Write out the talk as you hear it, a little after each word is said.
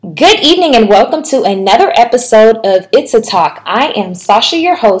Good evening and welcome to another episode of It's a Talk. I am Sasha,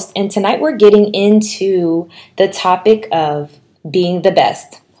 your host, and tonight we're getting into the topic of being the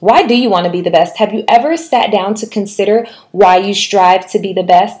best. Why do you want to be the best? Have you ever sat down to consider why you strive to be the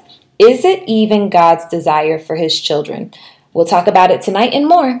best? Is it even God's desire for His children? We'll talk about it tonight and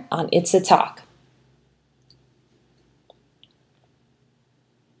more on It's a Talk.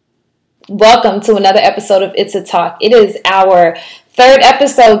 Welcome to another episode of It's a Talk. It is our third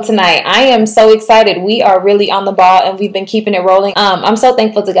episode tonight. I am so excited. We are really on the ball and we've been keeping it rolling. I'm so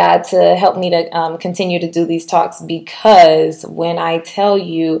thankful to God to help me to continue to do these talks, because when I tell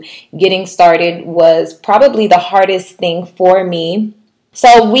you, getting started was probably the hardest thing for me.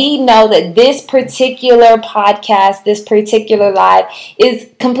 So we know that this particular podcast, this particular live is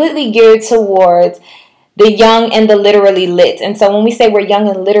completely geared towards the young and the literally lit. And so when we say we're young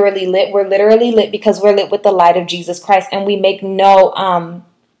and literally lit, we're literally lit because we're lit with the light of Jesus Christ. And we make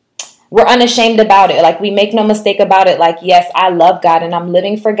we're unashamed about it. Like, we make no mistake about it. Like, yes, I love God and I'm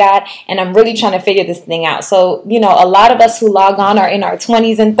living for God and I'm really trying to figure this thing out. So, a lot of us who log on are in our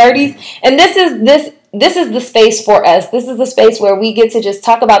 20s and 30s. And this is the space for us. This is the space where we get to just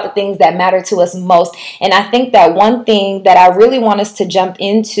talk about the things that matter to us most. And I think that one thing that I really want us to jump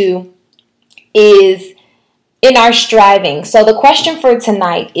into is in our striving. So the question for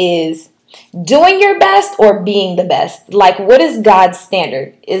tonight is doing your best or being the best? Like, what is God's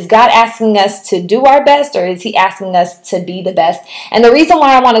standard? Is God asking us to do our best, or is He asking us to be the best? And the reason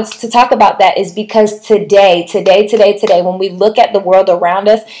why I wanted to talk about that is because today, when we look at the world around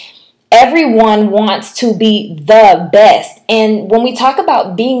us, everyone wants to be the best. And when we talk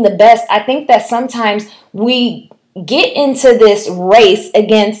about being the best, I think that sometimes we get into this race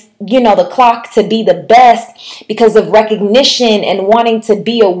against, the clock to be the best because of recognition and wanting to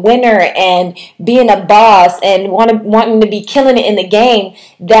be a winner and being a boss and wanting to be killing it in the game,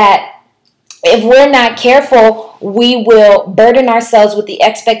 that if we're not careful, we will burden ourselves with the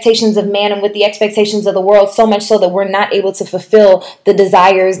expectations of man and with the expectations of the world, so much so that we're not able to fulfill the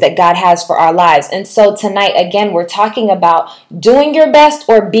desires that God has for our lives. And so tonight, again, we're talking about doing your best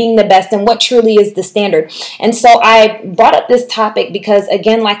or being the best and what truly is the standard. And so I brought up this topic because,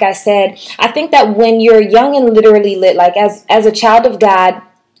 again, like I said, I think that when you're young and literally lit, like as a child of God,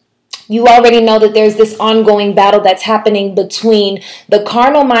 you already know that there's this ongoing battle that's happening between the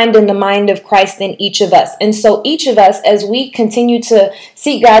carnal mind and the mind of Christ in each of us. And so each of us, as we continue to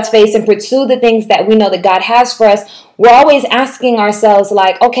seek God's face and pursue the things that we know that God has for us, we're always asking ourselves,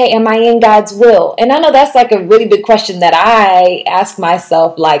 like, okay, am I in God's will? And I know that's like a really big question that I ask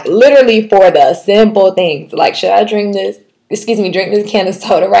myself, like literally for the simple things. Like, should I drink this can of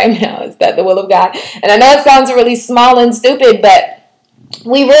soda right now? Is that the will of God? And I know it sounds really small and stupid, but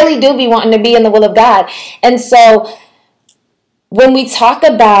we really do be wanting to be in the will of God. And so when we talk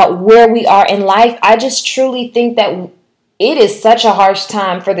about where we are in life, I just truly think that it is such a harsh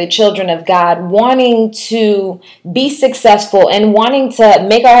time for the children of God, wanting to be successful and wanting to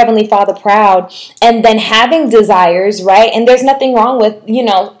make our Heavenly Father proud, and then having desires, right? And there's nothing wrong with,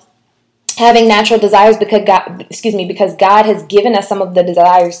 having natural desires because God has given us some of the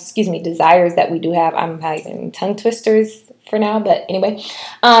desires that we do have. I'm having tongue twisters for now, but anyway,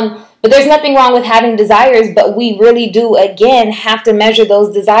 but there's nothing wrong with having desires, but we really do, again, have to measure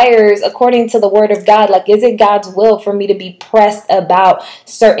those desires according to the Word of God. Like, is it God's will for me to be pressed about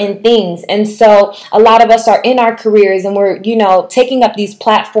certain things? And so a lot of us are in our careers and we're, taking up these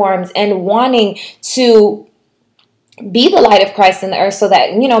platforms and wanting to be the light of Christ in the earth so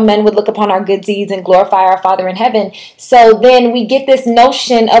that, men would look upon our good deeds and glorify our Father in heaven. So then we get this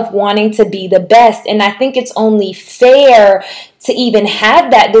notion of wanting to be the best. And I think it's only fair to even have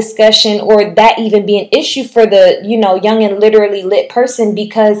that discussion or that even be an issue for the, young and literally lit person,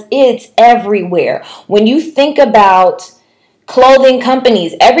 because it's everywhere. When you think about clothing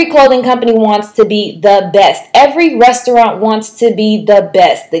companies, every clothing company wants to be the best. Every restaurant wants to be the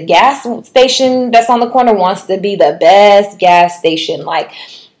best. The gas station that's on the corner wants to be the best gas station. Like,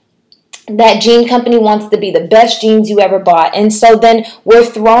 that jean company wants to be the best jeans you ever bought. And so then we're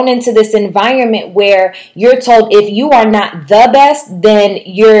thrown into this environment where you're told if you are not the best, then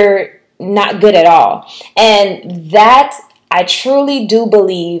you're not good at all. And that, I truly do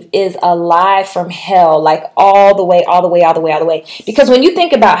believe, is a lie from hell, like all the way. Because when you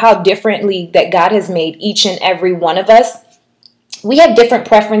think about how differently that God has made each and every one of us, we have different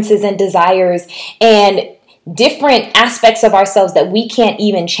preferences and desires and different aspects of ourselves that we can't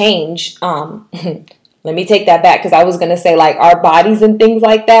even change. Let me take that back, because I was going to say like our bodies and things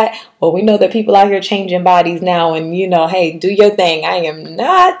like that. Well, we know that people out here changing bodies now, and hey, do your thing. I am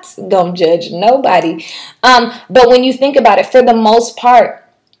not going to judge nobody. But when you think about it, for the most part,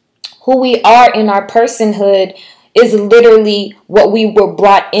 who we are in our personhood is literally what we were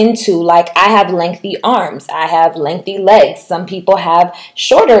brought into. Like, I have lengthy arms, I have lengthy legs. Some people have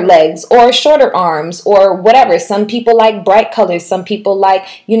shorter legs or shorter arms or whatever. Some people like bright colors. Some people like,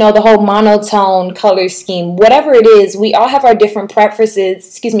 the whole monotone color scheme. Whatever it is, we all have our different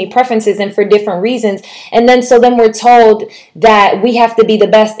preferences, and for different reasons. And then we're told that we have to be the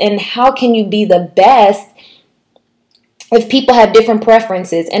best. And how can you be the best if people have different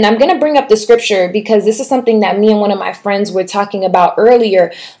preferences? And I'm going to bring up the scripture because this is something that me and one of my friends were talking about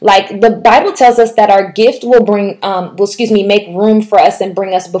earlier. Like, the Bible tells us that our gift will make room for us and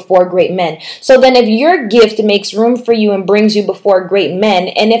bring us before great men. So then if your gift makes room for you and brings you before great men,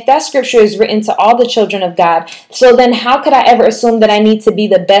 and if that scripture is written to all the children of God, so then how could I ever assume that I need to be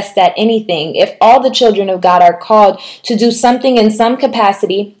the best at anything? If all the children of God are called to do something in some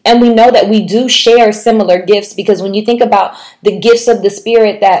capacity, and we know that we do share similar gifts, because when you think about the gifts of the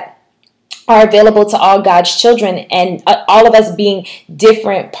Spirit that are available to all God's children, and all of us being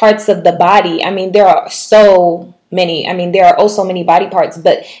different parts of the body. I mean, there are so many. There are so many body parts.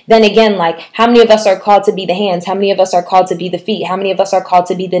 But then again, like, how many of us are called to be the hands? How many of us are called to be the feet? How many of us are called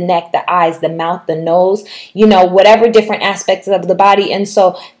to be the neck, the eyes, the mouth, the nose, whatever different aspects of the body. And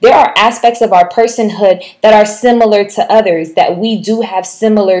so there are aspects of our personhood that are similar to others, that we do have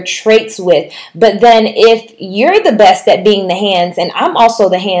similar traits with. But then if you're the best at being the hands and I'm also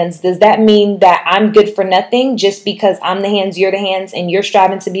the hands, does that mean that I'm good for nothing just because I'm the hands, you're the hands, and you're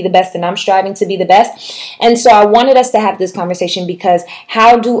striving to be the best and I'm striving to be the best? And so I wanted us to have this conversation, because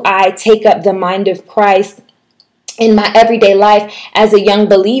how do I take up the mind of Christ in my everyday life as a young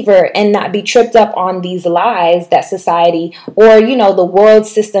believer and not be tripped up on these lies that society or, the world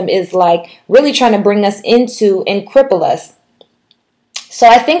system is like really trying to bring us into and cripple us? So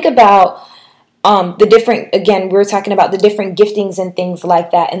I think about we were talking about the different giftings and things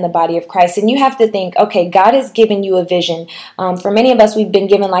like that in the body of Christ. And you have to think, okay, God has given you a vision. For many of us, we've been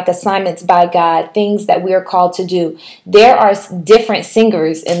given like assignments by God, things that we are called to do. There are different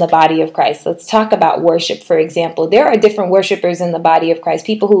singers in the body of Christ. Let's talk about worship, for example. There are different worshipers in the body of Christ,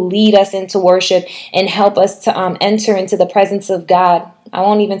 people who lead us into worship and help us to enter into the presence of God. I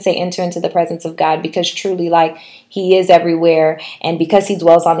won't even say enter into the presence of God, because truly, like, He is everywhere. And because He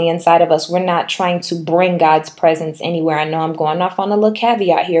dwells on the inside of us, we're not trying to bring God's presence anywhere. I know I'm going off on a little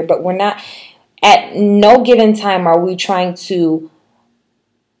caveat here, but we're not, at no given time are we trying to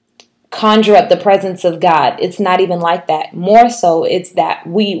conjure up the presence of God. It's not even like that. More so, it's that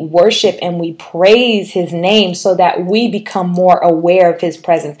we worship and we praise His name so that we become more aware of His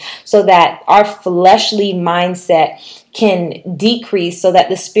presence, so that our fleshly mindset can decrease, so that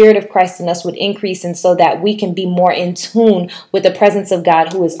the Spirit of Christ in us would increase, and so that we can be more in tune with the presence of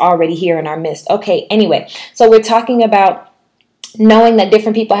God who is already here in our midst. Okay, anyway, so we're talking about knowing that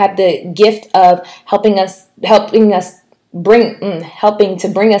different people have the gift of helping to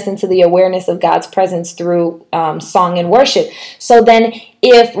bring us into the awareness of God's presence through song and worship. So then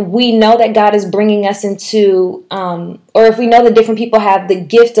if we know that God is bringing us into, or if we know that different people have the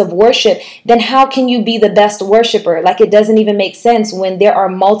gift of worship, then how can you be the best worshiper? Like, it doesn't even make sense when there are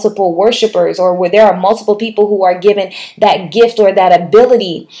multiple worshipers, or where there are multiple people who are given that gift or that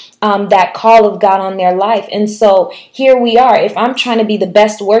ability, that call of God on their life. And so here we are. If I'm trying to be the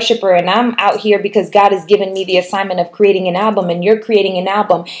best worshiper and I'm out here because God has given me the assignment of creating an album, and you're creating an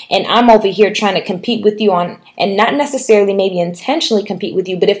album, and I'm over here trying to compete with you on, and not necessarily maybe intentionally compete with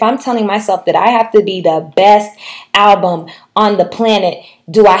you, but if I'm telling myself that I have to be the best album on the planet,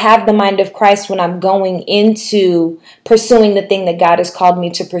 do I have the mind of Christ when I'm going into pursuing the thing that God has called me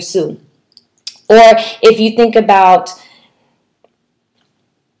to pursue? Or if you think about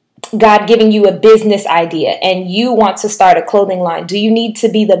God giving you a business idea and you want to start a clothing line, do you need to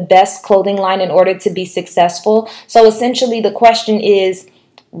be the best clothing line in order to be successful? So essentially the question is,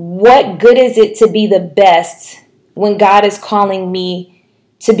 what good is it to be the best when God is calling me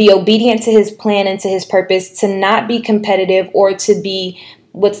to be obedient to His plan and to His purpose, to not be competitive, or to be,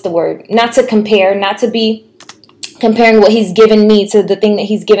 not to compare, not to be comparing what He's given me to the thing that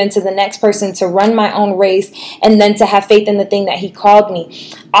He's given to the next person, to run my own race, and then to have faith in the thing that He called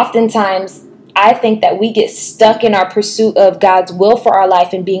me. Oftentimes, I think that we get stuck in our pursuit of God's will for our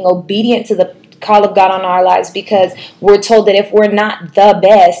life and being obedient to the call of God on our lives, because we're told that if we're not the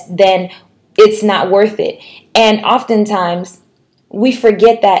best, then it's not worth it. And oftentimes, we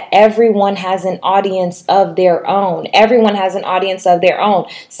forget that everyone has an audience of their own. Everyone has an audience of their own.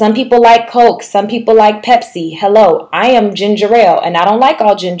 Some people like Coke. Some people like Pepsi. Hello, I am ginger ale, and I don't like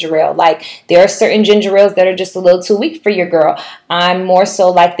all ginger ale. Like, there are certain ginger ales that are just a little too weak for your girl. I'm more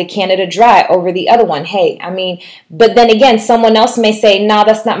so like the Canada Dry over the other one. Hey, I mean, but then again, someone else may say, no,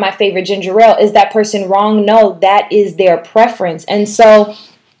 that's not my favorite ginger ale. Is that person wrong? No, that is their preference. And so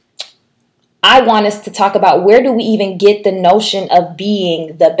I want us to talk about, where do we even get the notion of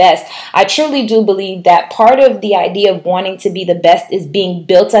being the best? I truly do believe that part of the idea of wanting to be the best is being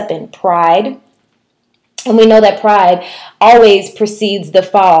built up in pride. And we know that pride always precedes the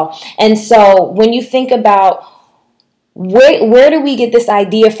fall. And so when you think about where do we get this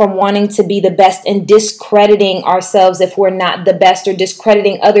idea from wanting to be the best and discrediting ourselves if we're not the best, or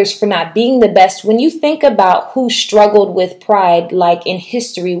discrediting others for not being the best? When you think about who struggled with pride, like in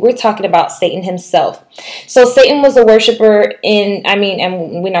history, we're talking about Satan himself. So Satan was a worshiper and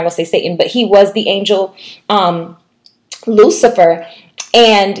we're not going to say Satan, but he was the angel Lucifer.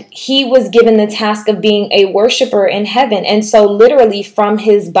 And he was given the task of being a worshiper in heaven. And so literally from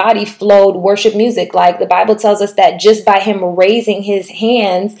his body flowed worship music. Like the Bible tells us that just by him raising his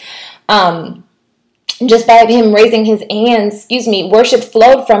hands, worship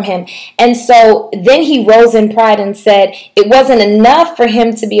flowed from him. And so then he rose in pride and said it wasn't enough for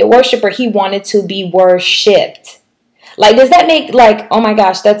him to be a worshiper. He wanted to be worshipped. Like, does that make, like, oh my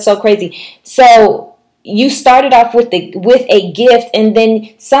gosh, that's so crazy. So you started off with a gift, and then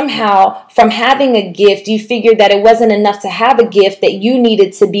somehow from having a gift, you figured that it wasn't enough to have a gift, that you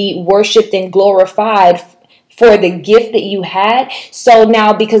needed to be worshiped and glorified for the gift that you had. So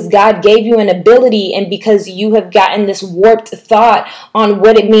now, because God gave you an ability, and because you have gotten this warped thought on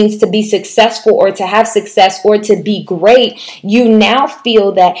what it means to be successful, or to have success, or to be great, you now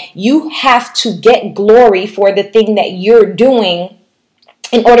feel that you have to get glory for the thing that you're doing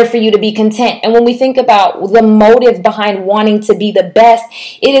in order for you to be content. And when we think about the motive behind wanting to be the best,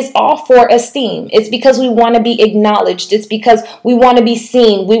 it is all for esteem. It's because we want to be acknowledged. It's because we want to be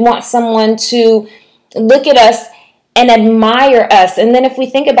seen. We want someone to look at us and admire us. And then if we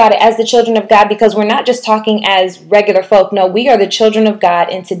think about it as the children of God, because we're not just talking as regular folk. No, we are the children of God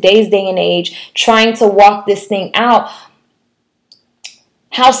in today's day and age, trying to walk this thing out.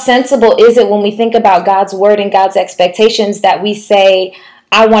 How sensible is it when we think about God's word and God's expectations that we say,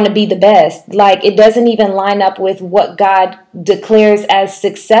 I want to be the best? Like, it doesn't even line up with what God declares as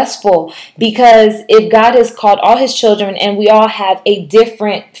successful. Because if God has called all his children, and we all have a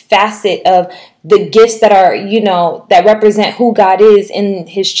different facet of the gifts that are, that represent who God is in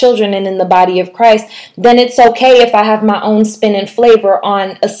his children and in the body of Christ, then it's okay if I have my own spin and flavor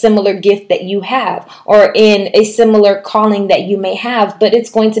on a similar gift that you have, or in a similar calling that you may have. But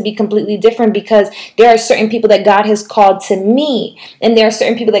it's going to be completely different, because there are certain people that God has called to me, and there are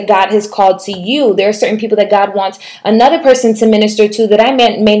certain people that God has called to you. There are certain people that God wants another person to minister to that I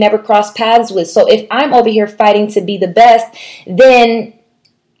may never cross paths with. So if I'm over here fighting to be the best, then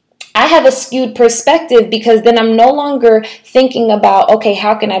I have a skewed perspective, because then I'm no longer thinking about, okay,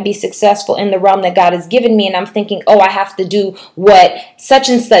 how can I be successful in the realm that God has given me? And I'm thinking, oh, I have to do what such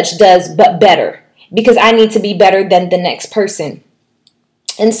and such does, but better, because I need to be better than the next person.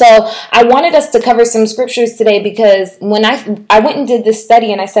 And so I wanted us to cover some scriptures today, because when I went and did this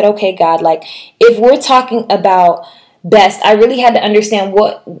study, and I said, okay, God, like, if we're talking about best, I really had to understand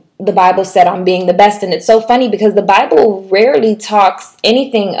what the Bible said on being the best. And it's so funny, because the Bible rarely talks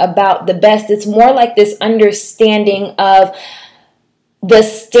anything about the best. It's more like this understanding of the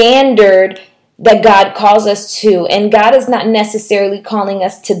standard that God calls us to. And God is not necessarily calling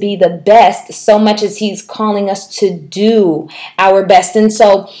us to be the best so much as he's calling us to do our best. And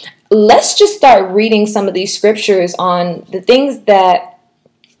so let's just start reading some of these scriptures on the things that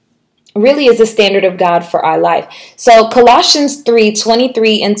really is a standard of God for our life. So Colossians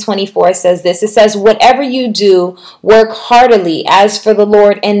 3:23 and 24 says this. It says, whatever you do, work heartily as for the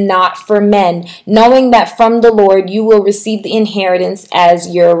Lord and not for men, knowing that from the Lord you will receive the inheritance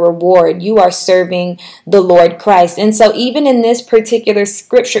as your reward. You are serving the Lord Christ. And so even in this particular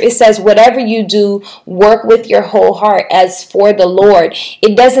scripture, it says, whatever you do, work with your whole heart as for the Lord.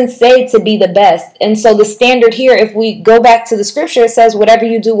 It doesn't say to be the best. And so the standard here, if we go back to the scripture, it says, whatever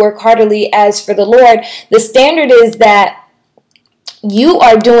you do, work heartily as for the Lord. The standard is that you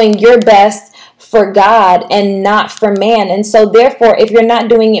are doing your best for God and not for man. And so therefore, if you're not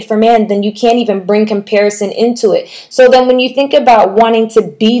doing it for man, then you can't even bring comparison into it. So then when you think about wanting to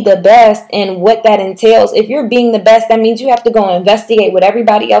be the best and what that entails, if you're being the best, that means you have to go and investigate what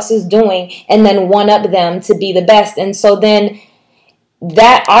everybody else is doing and then one up them to be the best. And so then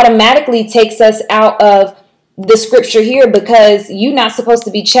that automatically takes us out of the scripture here, because you're not supposed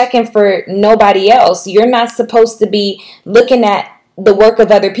to be checking for nobody else. You're not supposed to be looking at the work of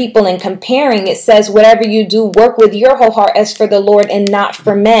other people and comparing. It says, whatever you do, work with your whole heart as for the Lord and not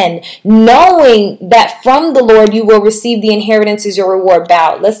for men, knowing that from the Lord you will receive the inheritance as your reward.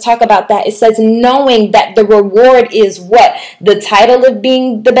 Bow. Let's talk about that. It says, knowing that the reward is what? The title of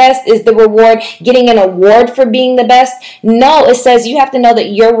being the best is the reward, getting an award for being the best. No, it says you have to know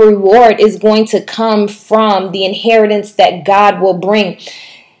that your reward is going to come from the inheritance that God will bring.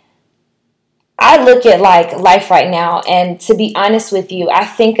 I look at like life right now, and to be honest with you, I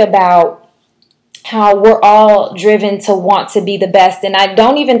think about how we're all driven to want to be the best. And I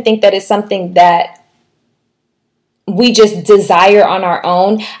don't even think that it's something that we just desire on our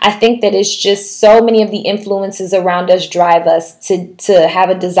own. I think that it's just so many of the influences around us drive us to have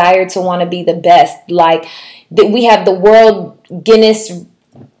a desire to want to be the best. Like that we have the world Guinness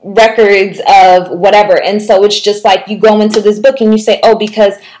records of whatever, and so it's just like you go into this book and you say, oh,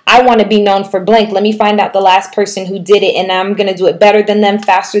 because I want to be known for blank, let me find out the last person who did it, and I'm going to do it better than them,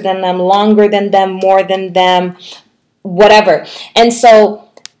 faster than them, longer than them, more than them, whatever. And so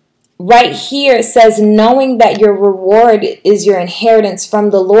right here it says, knowing that your reward is your inheritance from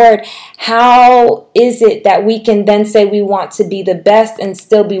the Lord. How is it that we can then say we want to be the best and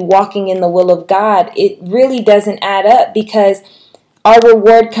still be walking in the will of God? It really doesn't add up, because our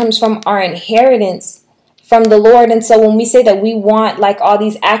reward comes from our inheritance from the Lord. And so when we say that we want like all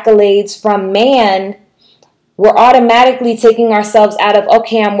these accolades from man, we're automatically taking ourselves out of,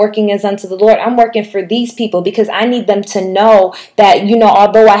 okay, I'm working as unto the Lord. I'm working for these people because I need them to know that,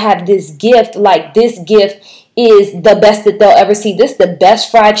 although I have this gift, like this gift is the best that they'll ever see. This the best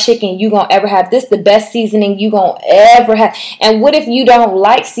fried chicken you gonna ever have. This the best seasoning you gonna ever have. And what if you don't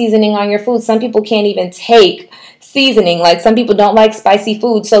like seasoning on your food? Some people can't even take seasoning. Like some people don't like spicy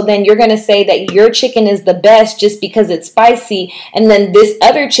food. So then you're going to say that your chicken is the best just because it's spicy. And then this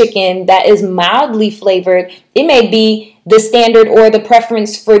other chicken that is mildly flavored, it may be the standard or the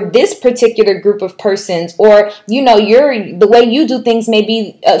preference for this particular group of persons. Or, the way you do things may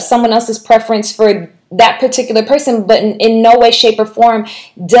be someone else's preference for that particular person, but in no way, shape, or form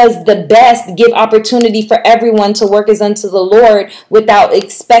does the best give opportunity for everyone to work as unto the Lord without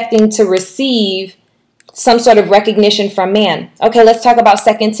expecting to receive some sort of recognition from man. Okay, let's talk about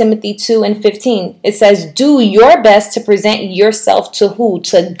 2 Timothy 2:15. It says, do your best to present yourself to who?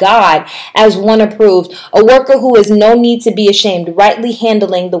 To God, as one approved, a worker who has no need to be ashamed, rightly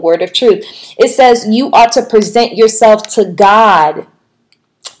handling the word of truth. It says you ought to present yourself to God.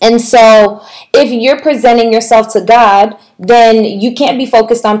 And so if you're presenting yourself to God, then you can't be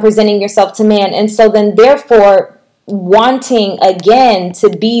focused on presenting yourself to man. And so then therefore, wanting again to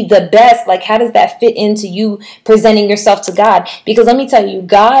be the best, like how does that fit into you presenting yourself to God? Because let me tell you,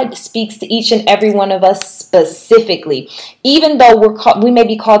 God speaks to each and every one of us specifically. Even though we may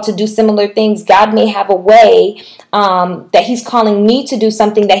be called to do similar things, God may have a way that he's calling me to do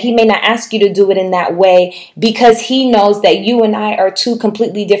something that he may not ask you to do it in that way, because he knows that you and I are two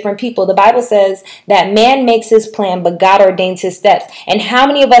completely different people. The Bible says that man makes his plan, but God ordains his steps. And how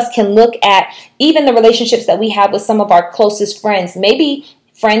many of us can look at even the relationships that we have with some of our closest friends, maybe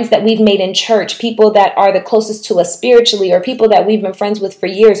friends that we've made in church, people that are the closest to us spiritually, or people that we've been friends with for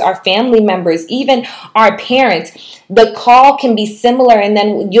years, our family members, even our parents. The call can be similar, and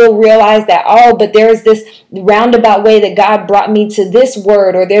then you'll realize that, but there's this roundabout way that God brought me to this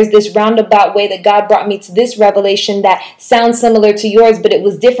word, or there's this roundabout way that God brought me to this revelation that sounds similar to yours, but it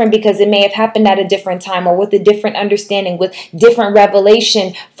was different because it may have happened at a different time or with a different understanding, with different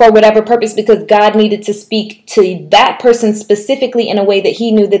revelation for whatever purpose, because God needed to speak to that person specifically in a way that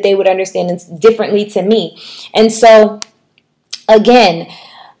he knew that they would understand differently to me. And so, again,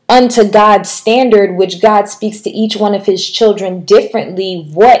 unto God's standard, which God speaks to each one of his children differently,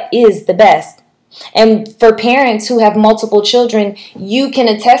 what is the best? And for parents who have multiple children, you can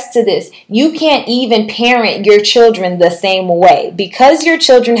attest to this. You can't even parent your children the same way, because your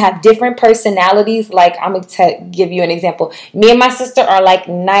children have different personalities. Like, I'm going to give you an example. Me and my sister are like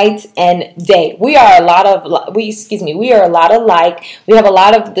night and day. We are a lot alike. We have a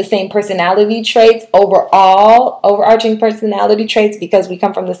lot of the same personality traits, overarching personality traits, because we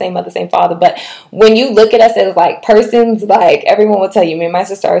come from the same mother, same father. But when you look at us as like persons, like everyone will tell you, me and my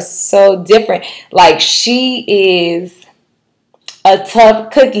sister are so different. Like, she is a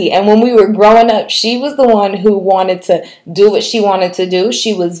tough cookie. And when we were growing up, she was the one who wanted to do what she wanted to do.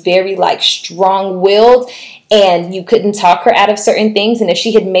 She was very like strong-willed. and you couldn't talk her out of certain things. And if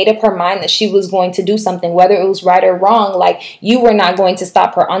she had made up her mind that she was going to do something, whether it was right or wrong, like, you were not going to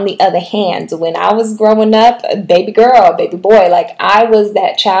stop her. On the other hand, when I was growing up, baby girl, baby boy, like, I was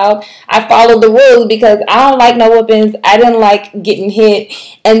that child. I followed the rules because I don't like no whoopings. I didn't like getting hit.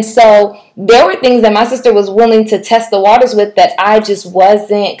 And so there were things that my sister was willing to test the waters with that I just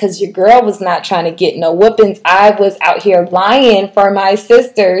wasn't, because your girl was not trying to get no whoopings. I was out here lying for my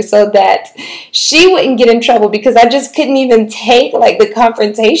sister so that she wouldn't get in trouble, because I just couldn't even take, like, the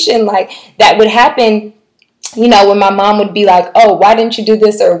confrontation, like, that would happen, you know, when my mom would be like, oh, why didn't you do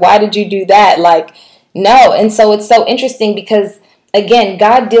this, or why did you do that? Like, no. And so it's so interesting because, again,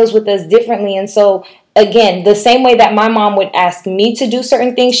 God deals with us differently. And so, again, the same way that my mom would ask me to do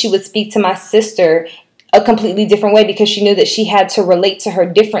certain things, she would speak to my sister a completely different way, because she knew that she had to relate to her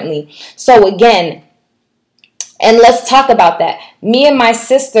differently. So again, and let's talk about that. Me and my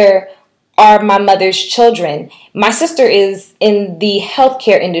sister are my mother's children. My sister is in the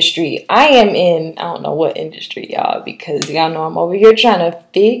healthcare industry. I am in, I don't know what industry, y'all, because y'all know I'm over here trying to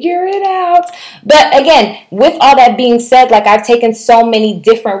figure it out. But again, with all that being said, like, I've taken so many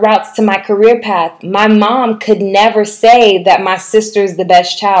different routes to my career path. My mom could never say that my sister's the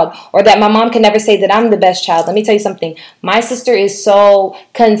best child, or that my mom could never say that I'm the best child. Let me tell you something. My sister is so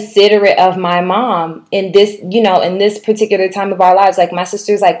considerate of my mom in this, you know, in this particular time of our lives. Like, my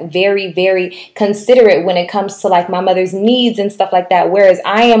sister's like very, very considerate when it comes to like my mother's needs and stuff like that, whereas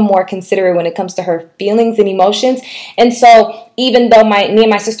I am more considerate when it comes to her feelings and emotions. And so even though me and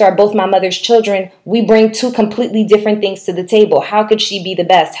my sister are both my mother's children, we bring two completely different things to the table. How could she be the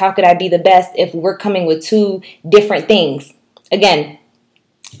best? How could I be the best if we're coming with two different things? Again,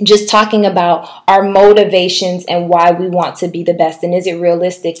 just talking about our motivations and why we want to be the best, and is it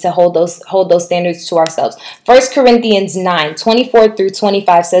realistic to hold those standards to ourselves. 1 Corinthians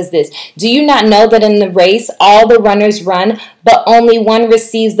 9:24-25 says this: do you not know that in the race all the runners run, but only one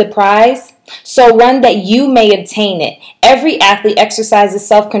receives the prize? So run that you may obtain it. Every athlete exercises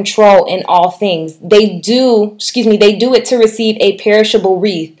self-control in all things. They do it to receive a perishable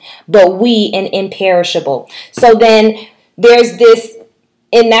wreath, but we an imperishable. So then there's this,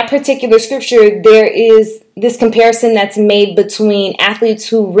 in that particular scripture, there is this comparison that's made between athletes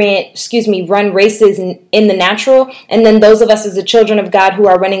who run races in the natural, and then those of us as the children of God who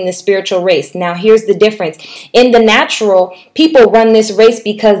are running the spiritual race. Now, here's the difference. In the natural, people run this race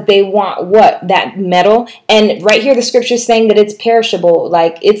because they want what? That medal. And right here, the scripture is saying that it's perishable.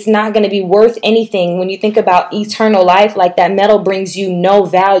 Like, it's not going to be worth anything. When you think about eternal life, like, that medal brings you no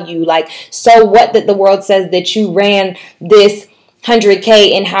value. Like, so what that the world says that you ran this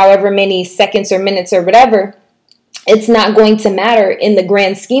 100K in however many seconds or minutes or whatever, it's not going to matter in the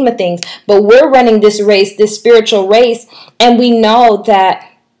grand scheme of things. But we're running this race, this spiritual race, and we know that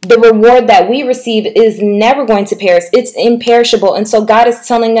the reward that we receive is never going to perish. It's imperishable. And so God is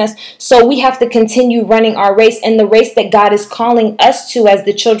telling us, so we have to continue running our race. And the race that God is calling us to as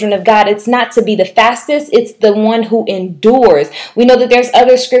the children of God, it's not to be the fastest, it's the one who endures. We know that there's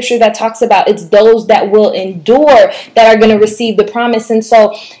other scripture that talks about it's those that will endure that are going to receive the promise. And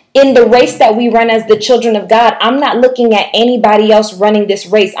so in the race that we run as the children of God, I'm not looking at anybody else running this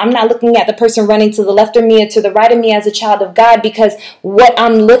race. I'm not looking at the person running to the left of me or to the right of me as a child of God, because what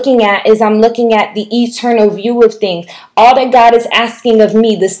I'm looking at is I'm looking at the eternal view of things. All that God is asking of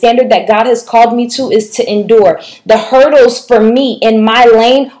me, the standard that God has called me to, is to endure. The hurdles for me in my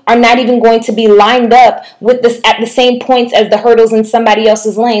lane are not even going to be lined up with this at the same points as the hurdles in somebody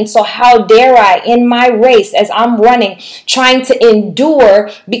else's lane. So how dare I, in my race, as I'm running, trying to endure,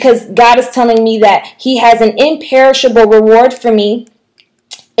 because God is telling me that He has an imperishable reward for me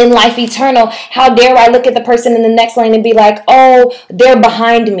in life eternal. How dare I look at the person in the next lane and be like, oh, they're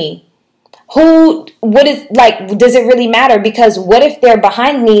behind me. What is, like, does it really matter? Because what if they're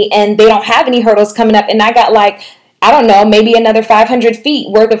behind me and they don't have any hurdles coming up, and I got, like, I don't know, maybe another 500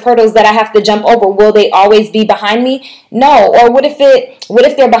 feet worth of hurdles that I have to jump over? Will they always be behind me? No. Or what if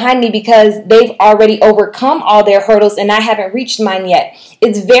they're behind me because they've already overcome all their hurdles and I haven't reached mine yet?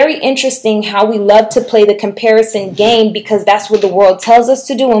 It's very interesting how we love to play the comparison game, because that's what the world tells us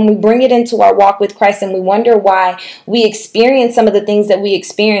to do, and we bring it into our walk with Christ, and we wonder why we experience some of the things that we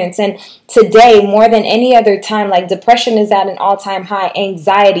experience. And today, more than any other time, like, depression is at an all-time high,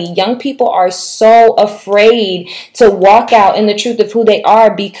 anxiety. Young people are so afraid to walk out in the truth of who they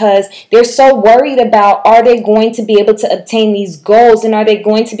are, because they're so worried about, are they going to be able to obtain these goals, and are they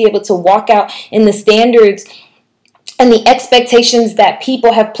going to be able to walk out in the standards and the expectations that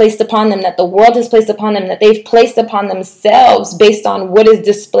people have placed upon them, that the world has placed upon them, that they've placed upon themselves based on what is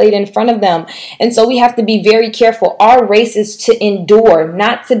displayed in front of them. And so we have to be very careful. Our race is to endure,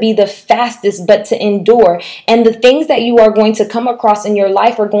 not to be the fastest, but to endure. And the things that you are going to come across in your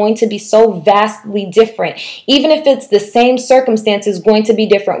life are going to be so vastly different. Even if it's the same circumstances, going to be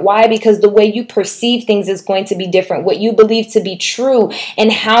different. Why? Because the way you perceive things is going to be different. What you believe to be true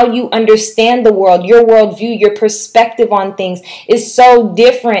and how you understand the world, your worldview, your perspective on things is so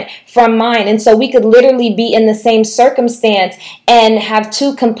different from mine. And so we could literally be in the same circumstance and have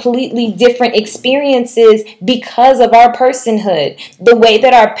two completely different experiences because of our personhood. The way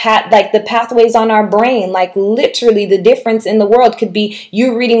that our the pathways on our brain, like literally the difference in the world could be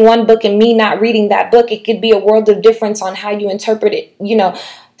you reading one book and me not reading that book. It could be a world of difference on how you interpret it,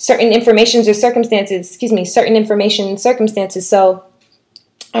 certain information or circumstances, certain information and circumstances. So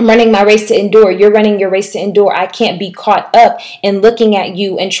I'm running my race to endure. You're running your race to endure. I can't be caught up in looking at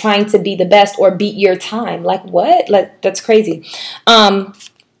you and trying to be the best or beat your time. Like what? That's crazy.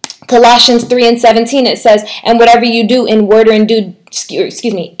 Colossians 3:17, it says, and whatever you do in word or in deed,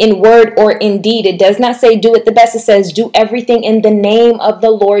 in word or in deed. It does not say do it the best. It says do everything in the name of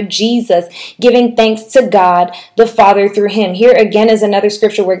the Lord Jesus, giving thanks to God the Father through him. Here again is another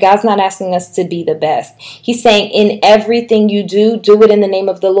scripture where God's not asking us to be the best. He's saying in everything you do, do it in the name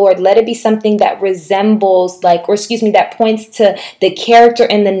of the Lord. Let it be something that resembles that points to the character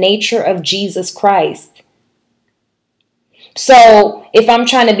and the nature of Jesus Christ. So if I'm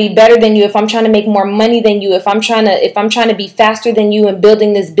trying to be better than you, if I'm trying to make more money than you, if I'm trying to be faster than you in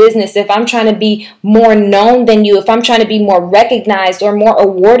building this business, if I'm trying to be more known than you, if I'm trying to be more recognized or more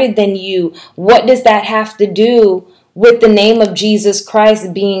awarded than you, what does that have to do with the name of Jesus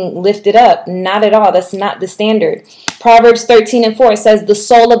Christ being lifted up? Not at all. That's not the standard. Proverbs 13:4, it says, the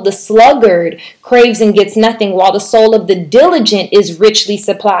soul of the sluggard craves and gets nothing, while the soul of the diligent is richly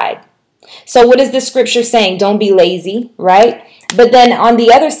supplied. So what is the scripture saying? Don't be lazy, right? But then on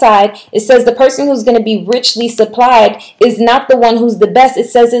the other side, it says the person who's going to be richly supplied is not the one who's the best. It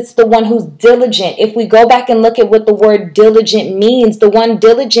says it's the one who's diligent. If we go back and look at what the word diligent means, the one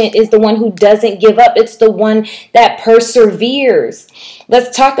diligent is the one who doesn't give up. It's the one that perseveres.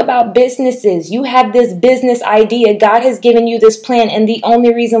 Let's talk about businesses. You have this business idea. God has given you this plan, and the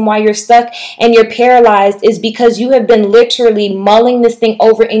only reason why you're stuck and you're paralyzed is because you have been literally mulling this thing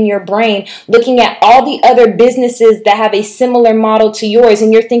over in your brain, looking at all the other businesses that have a similar model to yours,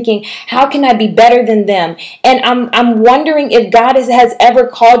 and you're thinking, how can I be better than them? And I'm wondering if God has ever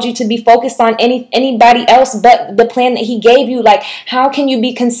called you to be focused on anybody else but the plan that he gave you. Like, how can you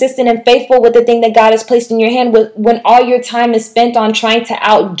be consistent and faithful with the thing that God has placed in your hand when all your time is spent on trying to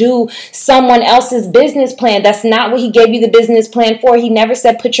outdo someone else's business plan? That's not what he gave you the business plan for. He never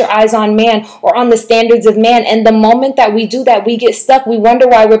said put your eyes on man or on the standards of man. And the moment that we do that, we get stuck. We wonder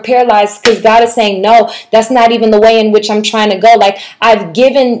why we're paralyzed, because God is saying, no, that's not even the way in which I'm trying to go. Like, I've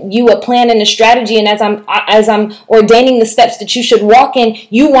given you a plan and a strategy, and as I'm ordaining the steps that you should walk in,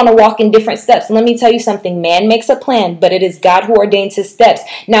 you want to walk in different steps. Let me tell you something. Man makes a plan, but it is God who ordains his steps.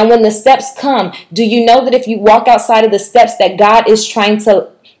 Now, when the steps come, do you know that if you walk outside of the steps that God is trying to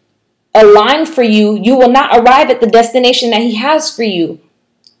align for you, you will not arrive at the destination that he has for you?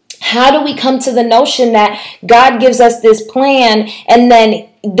 How do we come to the notion that God gives us this plan, and then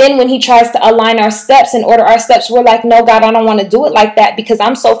when he tries to align our steps and order our steps, we're like, no, God, I don't want to do it like that, because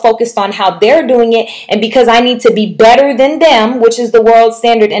I'm so focused on how they're doing it, and because I need to be better than them, which is the world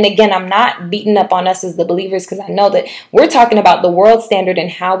standard. And again, I'm not beating up on us as the believers, because I know that we're talking about the world standard and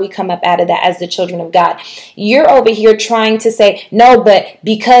how we come up out of that as the children of God. You're over here trying to say, no, but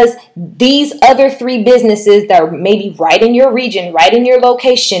because these other three businesses that are maybe right in your region, right in your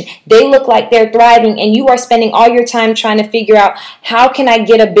location, they look like they're thriving, and you are spending all your time trying to figure out, how can I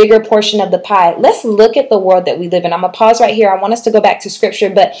get a bigger portion of the pie? Let's look at the world that we live in. I'm going to pause right here. I want us to go back to scripture,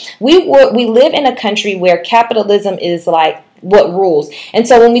 but we live in a country where capitalism is like what rules. And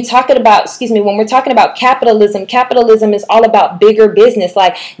so when we're talking about capitalism is all about bigger business.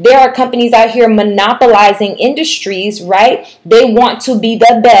 Like, there are companies out here monopolizing industries, right? They want to be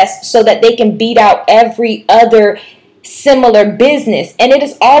the best so that they can beat out every other similar business. And it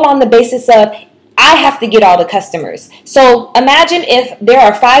is all on the basis of, I have to get all the customers. So imagine if there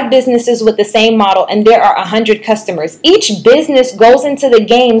are 5 businesses with the same model and there are 100 customers. Each business goes into the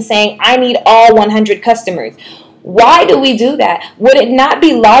game saying, I need all 100 customers. Why do we do that? Would it not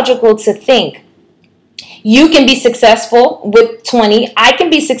be logical to think, you can be successful with 20, I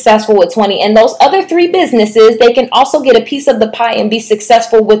can be successful with 20, and those other 3 businesses, they can also get a piece of the pie and be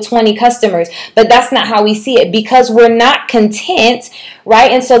successful with 20 customers? But that's not how we see it, because we're not content,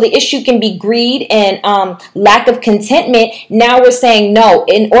 right? And so the issue can be greed and lack of contentment. Now we're saying, no,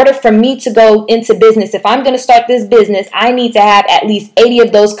 in order for me to go into business, if I'm going to start this business, I need to have at least 80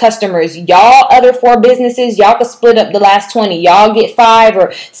 of those customers. Y'all other 4 businesses, y'all can split up the last 20. Y'all get 5,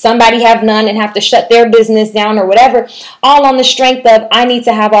 or somebody have none and have to shut their business down or whatever, all on the strength of I need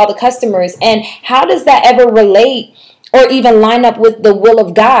to have all the customers. And how does that ever relate or even line up with the will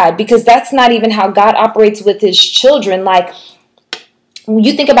of God? Because that's not even how God operates with his children. Like,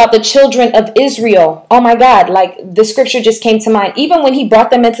 you think about the children of Israel. Oh my God, like the scripture just came to mind. Even when he brought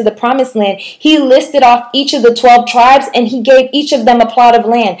them into the promised land, he listed off each of the 12 tribes and he gave each of them a plot of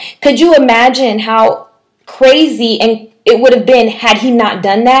land. Could you imagine how crazy and it would have been had he not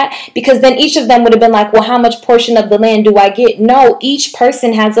done that? Because then each of them would have been like, well, how much portion of the land do I get? No, each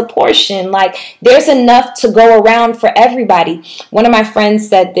person has a portion. Like, there's enough to go around for everybody. One of my friends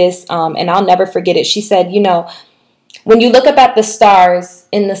said this, and I'll never forget it. She said, when you look up at the stars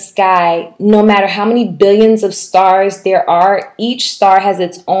in the sky, no matter how many billions of stars there are, each star has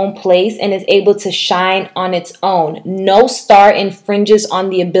its own place and is able to shine on its own. No star infringes on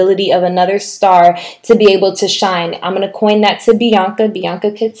the ability of another star to be able to shine. I'm going to coin that to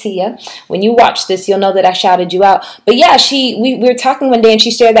Bianca Katia. When you watch this, you'll know that I shouted you out. But yeah, we were talking one day and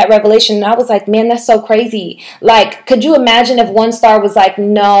she shared that revelation and I was like, man, that's so crazy. Like, could you imagine if one star was like,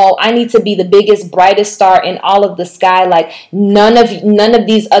 no, I need to be the biggest, brightest star in all of the sky. Like, none of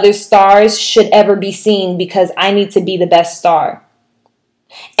these other stars should ever be seen because I need to be the best star.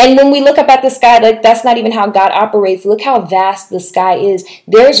 And when we look up at the sky, like, that's not even how God operates. Look how vast the sky is.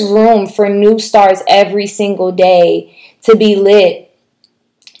 There's room for new stars every single day to be lit.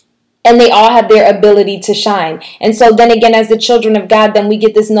 And they all have their ability to shine. And so then again, as the children of God, then we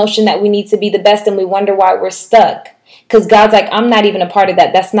get this notion that we need to be the best and we wonder why we're stuck. Because God's like, I'm not even a part of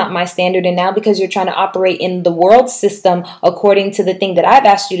that. That's not my standard. And now because you're trying to operate in the world system according to the thing that I've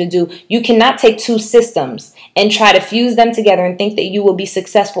asked you to do, you cannot take 2 systems and try to fuse them together and think that you will be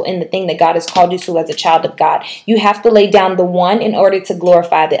successful in the thing that God has called you to as a child of God. You have to lay down the one in order to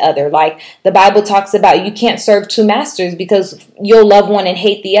glorify the other. Like the Bible talks about, you can't serve 2 masters because you'll love one and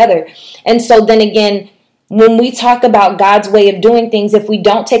hate the other. And so then again, when we talk about God's way of doing things, if we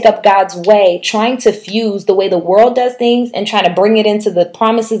don't take up God's way, trying to fuse the way the world does things and trying to bring it into the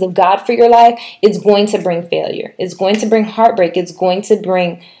promises of God for your life, it's going to bring failure. It's going to bring heartbreak. It's going to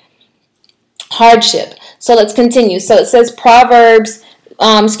bring hardship. So let's continue. So it says Proverbs, we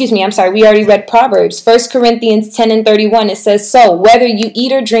already read Proverbs. 1 Corinthians 10:31, it says, so whether you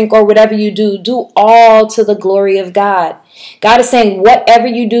eat or drink or whatever you do all to the glory of God. God is saying, whatever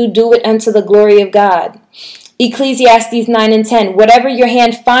you do it unto the glory of God. Ecclesiastes 9:10, whatever your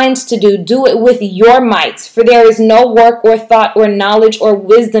hand finds to do it with your might. For there is no work or thought or knowledge or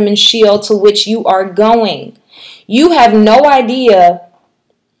wisdom in Sheol to which you are going. You have no idea,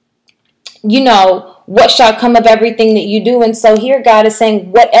 what shall come of everything that you do. And so here God is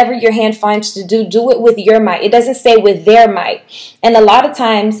saying, whatever your hand finds to do it with your might. It doesn't say with their might. And a lot of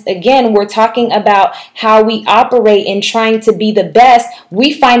times, again, we're talking about how we operate in trying to be the best.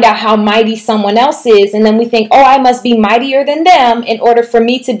 We find out how mighty someone else is. And then we think, oh, I must be mightier than them in order for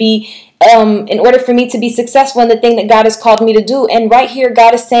me to be successful in the thing that God has called me to do. And right here,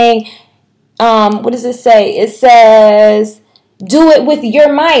 God is saying, what does it say? It says, do it with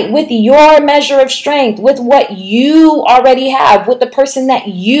your might, with your measure of strength, with what you already have, with the person that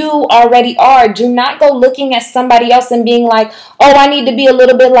you already are. Do not go looking at somebody else and being like, oh, I need to be a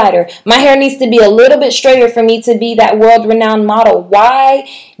little bit lighter. My hair needs to be a little bit straighter for me to be that world-renowned model. Why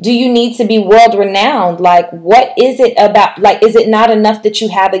do you need to be world-renowned? Like, what is it about? Like, is it not enough that you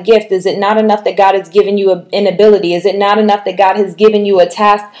have a gift? Is it not enough that God has given you an ability? Is it not enough that God has given you a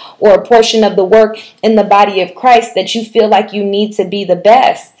task or a portion of the work in the body of Christ that you feel like you need to be the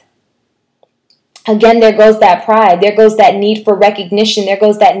best? Again, there goes that pride. There goes that need for recognition. There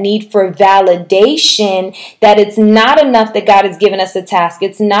goes that need for validation, that it's not enough that God has given us a task.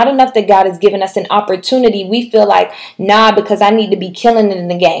 It's not enough that God has given us an opportunity. We feel like, nah, because I need to be killing it in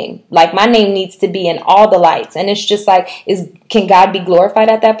the game. Like, my name needs to be in all the lights. And it's just like, can God be glorified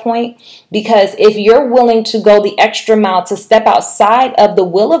at that point? Because if you're willing to go the extra mile to step outside of the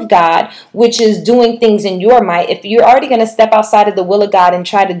will of God, which is doing things in your might, if you're already going to step outside of the will of God and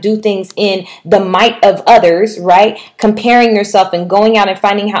try to do things in the might of others, right? Comparing yourself and going out and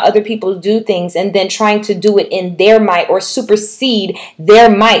finding how other people do things and then trying to do it in their might or supersede their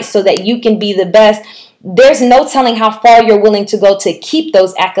might so that you can be the best. There's no telling how far you're willing to go to keep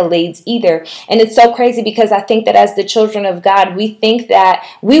those accolades either. And it's so crazy because I think that as the children of God, we think that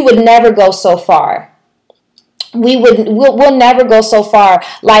we would never go so far. we'll never go so far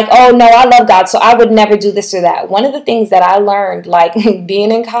like, oh no, I love God, so I would never do this or that. One of the things that I learned, like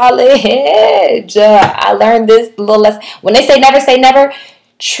being in college, I learned this little lesson. When they say never,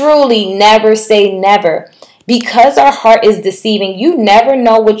 truly never say never. Because our heart is deceiving, you never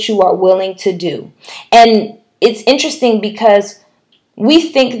know what you are willing to do. And it's interesting because we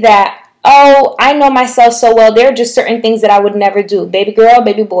think that, oh, I know myself so well, there are just certain things that I would never do. Baby girl,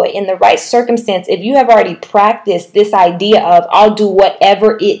 baby boy, in the right circumstance, if you have already practiced this idea of I'll do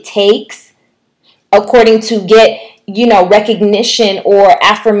whatever it takes according to get, recognition or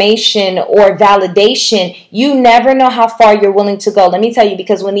affirmation or validation, you never know how far you're willing to go. Let me tell you,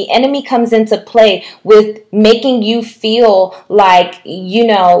 because when the enemy comes into play with making you feel like,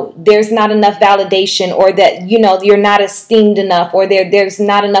 there's not enough validation, or that, you're not esteemed enough, or there's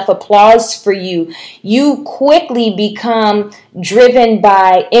not enough applause for you, you quickly become driven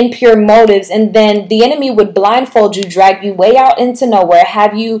by impure motives. And then the enemy would blindfold you, drag you way out into nowhere,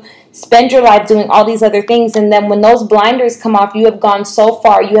 have you spend your life doing all these other things. And then when those blinders come off, you have gone so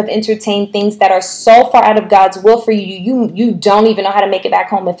far, you have entertained things that are so far out of God's will for you. You don't even know how to make it back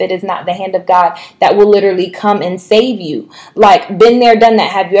home if it is not the hand of God that will literally come and save you. Like, been there, done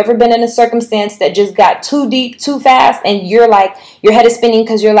that. Have you ever been in a circumstance that just got too deep, too fast, and you're like, your head is spinning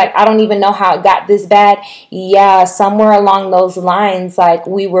because you're like, I don't even know how it got this bad? Yeah, somewhere along those lines, like,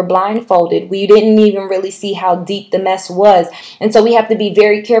 we were blindfolded. We didn't even really see how deep the mess was. And so we have to be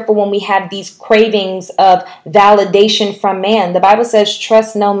very careful when we have these cravings of validation from man. The Bible says,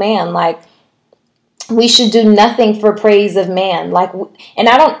 trust no man. Like, we should do nothing for praise of man. Like,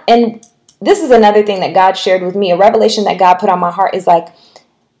 and this is another thing that God shared with me, a revelation that God put on my heart, is like,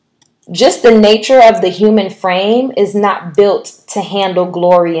 just the nature of the human frame is not built to handle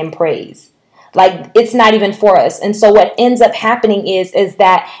glory and praise. Like, it's not even for us. And so what ends up happening is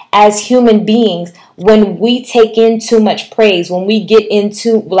that as human beings, when we take in too much praise, when we take in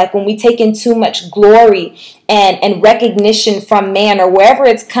too much glory and recognition from man or wherever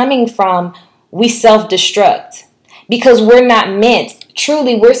it's coming from, we self-destruct, because we're not meant.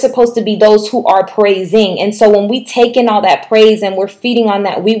 Truly, we're supposed to be those who are praising. And so when we take in all that praise and we're feeding on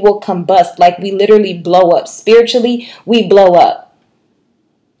that, we will combust. Like, we literally blow up. Spiritually, we blow up.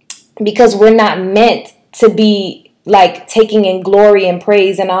 Because we're not meant to be like taking in glory and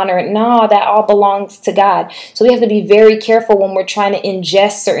praise and honor. No, that all belongs to God. So we have to be very careful when we're trying to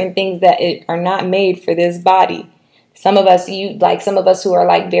ingest certain things that are not made for this body. Some of us who are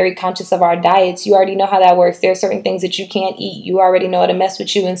like very conscious of our diets, you already know how that works. There are certain things that you can't eat. You already know how to mess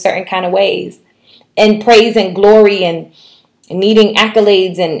with you in certain kind of ways. And praise and glory and needing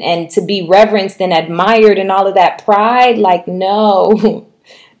accolades and to be reverenced and admired and all of that pride, like, no.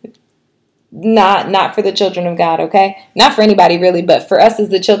 Not for the children of God, okay? Not for anybody really, but for us as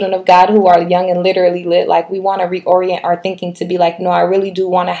the children of God who are young and literally lit, like, we want to reorient our thinking to be like, no, I really do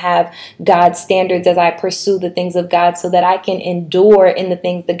want to have God's standards as I pursue the things of God so that I can endure in the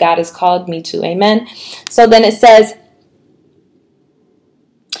things that God has called me to. Amen? So then it says,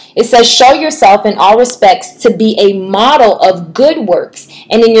 show yourself in all respects to be a model of good works,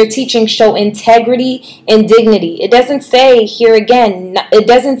 and in your teaching show integrity and dignity. It doesn't say, here again, it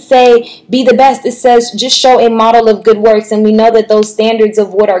doesn't say be the best. It says just show a model of good works, and we know that those standards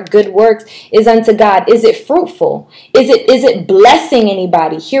of what are good works is unto God. Is it fruitful? Is it blessing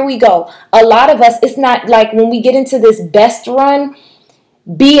anybody? Here we go. A lot of us, it's not like when we get into this best run,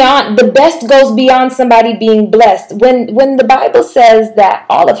 beyond the best goes beyond somebody being blessed. When the Bible says that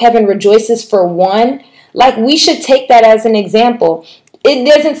all of heaven rejoices for one, like, we should take that as an example. It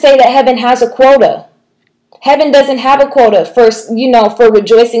doesn't say that heaven has a quota. Heaven doesn't have a quota for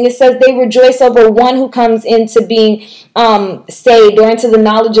rejoicing. It says they rejoice over one who comes into being saved or into the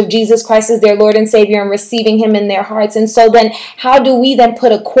knowledge of Jesus Christ as their Lord and Savior and receiving him in their hearts. And so then how do we then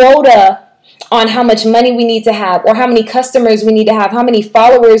put a quota on how much money we need to have, or how many customers we need to have, how many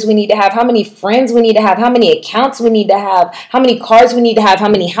followers we need to have, how many friends we need to have, how many accounts we need to have, how many cars we need to have, how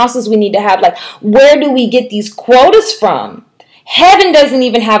many houses we need to have? Like, where do we get these quotas from? Heaven doesn't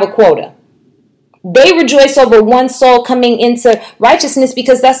even have a quota. They rejoice over one soul coming into righteousness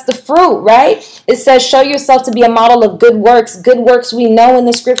because that's the fruit, right? It says, show yourself to be a model of good works. Good works, we know in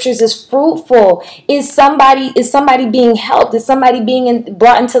the scriptures, is fruitful. Is somebody being helped? Is somebody being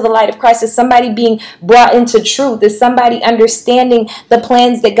brought into the light of Christ? Is somebody being brought into truth? Is somebody understanding the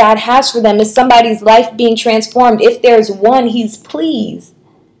plans that God has for them? Is somebody's life being transformed? If there's one, he's pleased.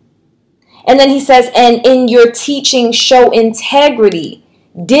 And then he says, and in your teaching, show integrity,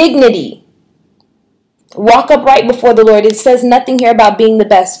 dignity. Walk upright before the Lord. It says nothing here about being the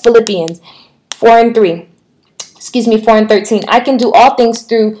best. Philippians 4:13. I can do all things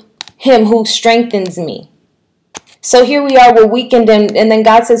through him who strengthens me. So here we are, we're weakened, and then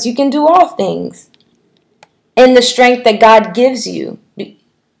God says you can do all things in the strength that God gives you.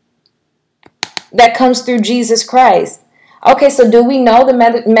 That comes through Jesus Christ. Okay, so do we know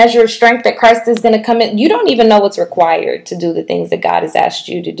the measure of strength that Christ is going to come in? You don't even know what's required to do the things that God has asked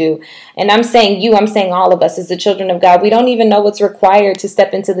you to do. And I'm saying all of us as the children of God, we don't even know what's required to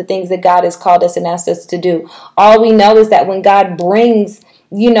step into the things that God has called us and asked us to do. All we know is that when God brings,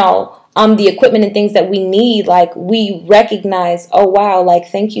 the equipment and things that we need, like we recognize, oh wow, like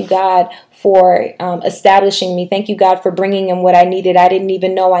thank you God for establishing me. Thank you God for bringing in what I needed. I didn't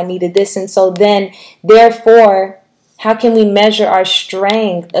even know I needed this. And so then, therefore, how can we measure our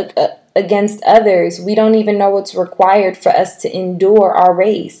strength against others? We don't even know what's required for us to endure our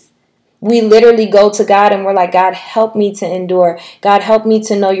race. We literally go to God and we're like, God, help me to endure. God, help me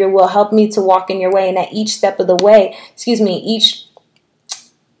to know your will. Help me to walk in your way. And at each step of the way,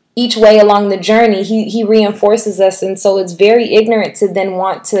 each way along the journey, he reinforces us. And so it's very ignorant to then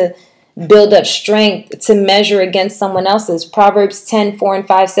want to build up strength to measure against someone else's. Proverbs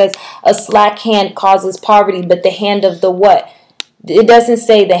 10:4-5 says, a slack hand causes poverty, but the hand of the what? It doesn't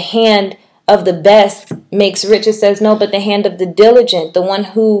say the hand of the best makes rich. It says no, but the hand of the diligent, the one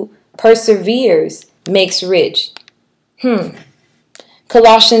who perseveres, makes rich.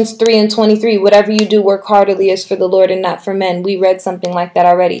 Colossians 3:23, whatever you do, work heartily as for the Lord and not for men. We read something like that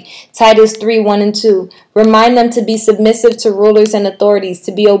already. Titus 3:1-2, remind them to be submissive to rulers and authorities,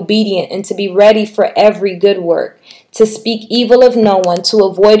 to be obedient, and to be ready for every good work, to speak evil of no one, to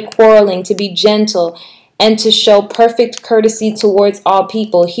avoid quarreling, to be gentle, and to show perfect courtesy towards all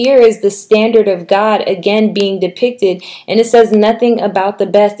people. Here is the standard of God again being depicted, and it says nothing about the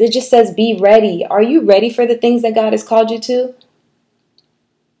best. It just says be ready. Are you ready for the things that God has called you to?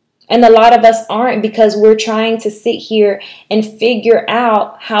 And a lot of us aren't, because we're trying to sit here and figure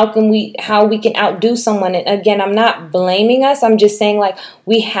out how we can outdo someone. And again, I'm not blaming us. I'm just saying, like,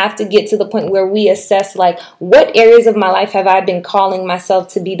 we have to get to the point where we assess, like, what areas of my life have I been calling myself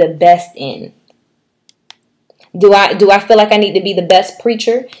to be the best in? Do I feel like I need to be the best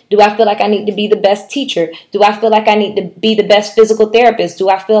preacher? Do I feel like I need to be the best teacher? Do I feel like I need to be the best physical therapist? Do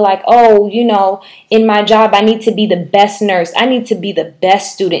I feel like, in my job, I need to be the best nurse? I need to be the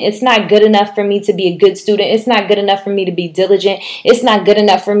best student. It's not good enough for me to be a good student. It's not good enough for me to be diligent. It's not good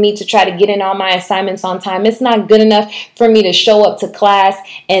enough for me to try to get in all my assignments on time. It's not good enough for me to show up to class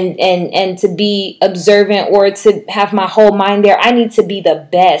and to be observant or to have my whole mind there. I need to be the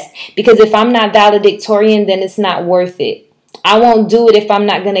best, because if I'm not valedictorian, then it's not worth it. I won't do it if I'm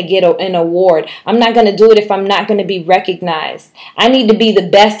not going to get an award. I'm not going to do it if I'm not going to be recognized. I need to be the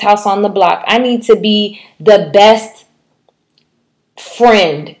best house on the block. I need to be the best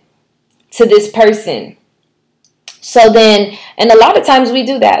friend to this person. So then, and a lot of times we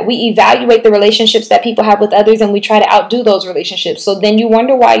do that. We evaluate the relationships that people have with others and we try to outdo those relationships. So then you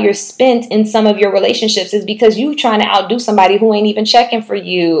wonder why you're spent in some of your relationships is because you trying to outdo somebody who ain't even checking for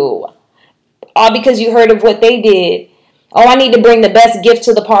you. All because you heard of what they did. Oh, I need to bring the best gift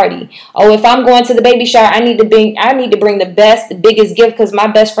to the party. Oh, if I'm going to the baby shower, I need to bring the best, the biggest gift, because my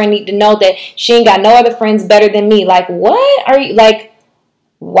best friend need to know that she ain't got no other friends better than me. Like, what are you like?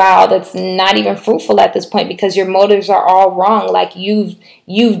 Wow, that's not even fruitful at this point, because your motives are all wrong. Like, you've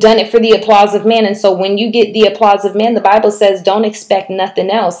done it for the applause of man, and so when you get the applause of man, the Bible says don't expect nothing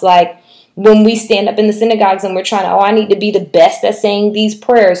else. Like, when we stand up in the synagogues and we're trying to, I need to be the best at saying these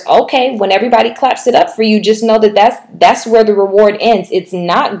prayers. Okay, when everybody claps it up for you, just know that that's where the reward ends. It's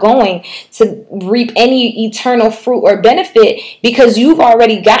not going to reap any eternal fruit or benefit, because you've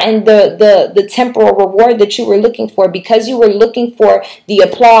already gotten the temporal reward that you were looking for, because you were looking for the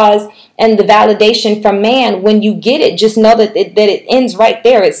applause and the validation from man. When you get it, just know that it ends right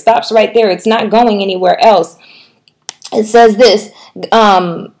there. It stops right there. It's not going anywhere else. It says this,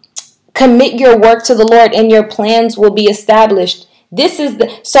 commit your work to the Lord and your plans will be established.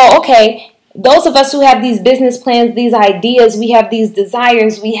 Those of us who have these business plans, these ideas, we have these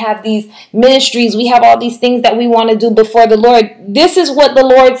desires, we have these ministries, we have all these things that we want to do before the Lord. This is what the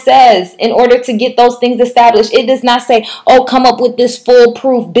Lord says in order to get those things established. It does not say, oh, come up with this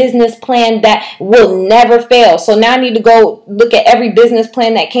foolproof business plan that will never fail. So now I need to go look at every business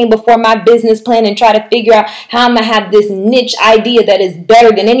plan that came before my business plan and try to figure out how I'm going to have this niche idea that is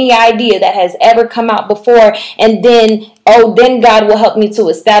better than any idea that has ever come out before. And then God will help me to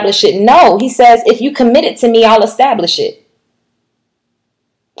establish it. No, he says, if you commit it to me, I'll establish it.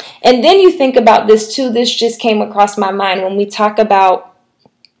 And then you think about this too. This just came across my mind when we talk about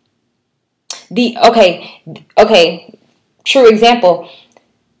true example.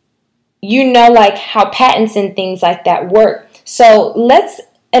 Like how patents and things like that work. So let's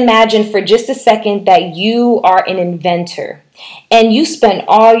imagine for just a second that you are an inventor and you spend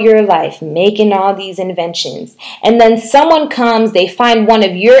all your life making all these inventions. And then someone comes, they find one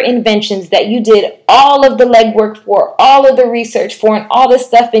of your inventions that you did all of the legwork for, all of the research for, and all this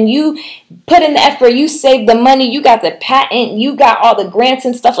stuff. And you put in the effort, you saved the money, you got the patent, you got all the grants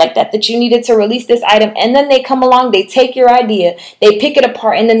and stuff like that you needed to release this item. And then they come along, they take your idea, they pick it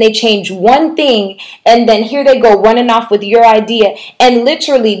apart, and then they change one thing. And then here they go running off with your idea. And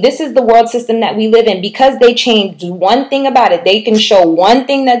literally, this is the world system that we live in. Because they changed one thing about it, they can show one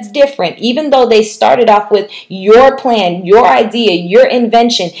thing that's different, even though they started off with your plan, your idea, your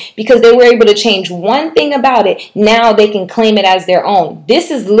invention. Because they were able to change one thing about it, now they can claim it as their own.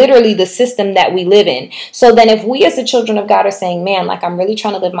 This is literally the system that we live in. So then if we as the children of God are saying, man, like I'm really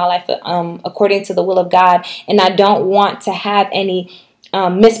trying to live my life according to the will of God, and I don't want to have any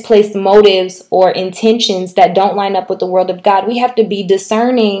misplaced motives or intentions that don't line up with the word of God, we have to be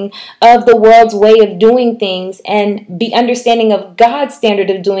discerning of the world's way of doing things and be understanding of God's standard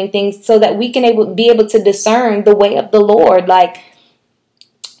of doing things, so that we can be able to discern the way of the Lord. Like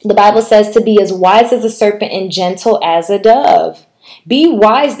the Bible says, to be as wise as a serpent and gentle as a dove. Be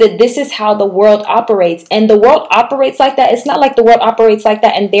wise that this is how the world operates. And the world operates like that. It's not like the world operates like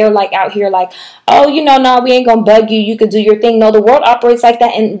that and they're like out here like, oh, no, we ain't gonna bug you. You could do your thing. No, the world operates like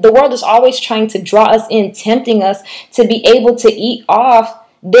that. And the world is always trying to draw us in, tempting us to be able to eat off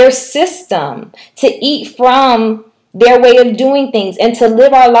their system, to eat from their way of doing things, and to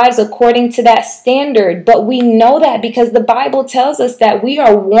live our lives according to that standard. But we know that because the Bible tells us that we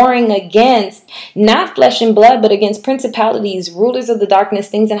are warring against not flesh and blood, but against principalities, rulers of the darkness,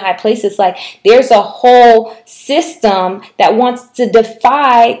 things in high places. Like there's a whole system that wants to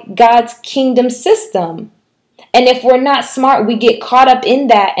defy God's kingdom system. And if we're not smart, we get caught up in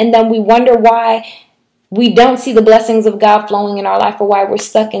that, and then we wonder why we don't see the blessings of God flowing in our life, or why we're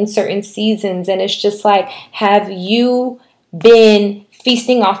stuck in certain seasons. And it's just like, have you been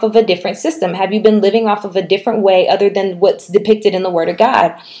feasting off of a different system? Have you been living off of a different way other than what's depicted in the Word of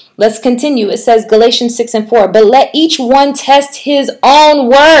God? Let's continue. It says Galatians 6:4, but let each one test his own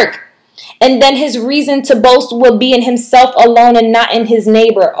work, and then his reason to boast will be in himself alone and not in his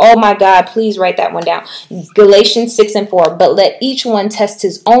neighbor. Oh my God, please write that one down. Galatians 6:4. But let each one test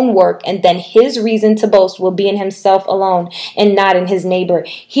his own work, and then his reason to boast will be in himself alone and not in his neighbor.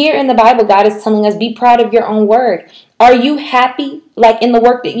 Here in the Bible, God is telling us, be proud of your own work. Are you happy like in the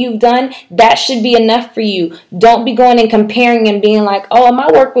work that you've done? That should be enough for you. Don't be going and comparing and being like, oh, my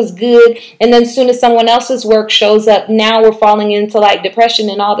work was good, and then as soon as someone else's work shows up, now we're falling into like depression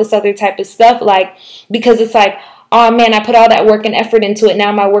and all this other type of stuff. Like, because it's like, oh man, I put all that work and effort into it,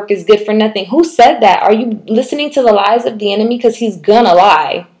 now my work is good for nothing. Who said that? Are you listening to the lies of the enemy? Because he's gonna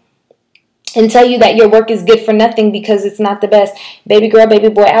lie and tell you that your work is good for nothing because it's not the best. Baby girl, baby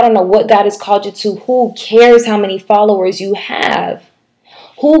boy, I don't know what God has called you to. Who cares how many followers you have?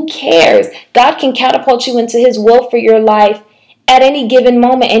 Who cares? God can catapult you into his will for your life at any given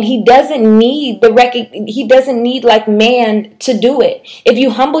moment, and he doesn't need like man to do it. If you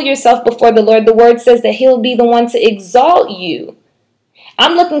humble yourself before the Lord, the word says that he'll be the one to exalt you.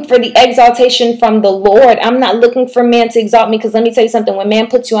 I'm looking for the exaltation from the Lord. I'm not looking for man to exalt me, because let me tell you something. When man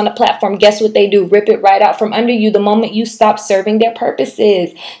puts you on a platform, guess what they do? Rip it right out from under you the moment you stop serving their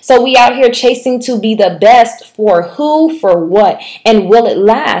purposes. So we out here chasing to be the best for who, for what, and will it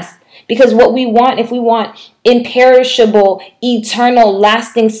last? Because what we want, if we want imperishable, eternal,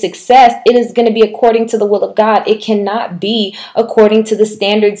 lasting success, it is going to be according to the will of God. It cannot be according to the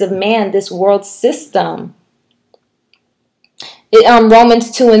standards of man, this world system.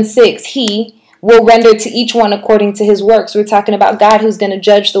 Romans 2:6, he will render to each one according to his works. We're talking about God, who's going to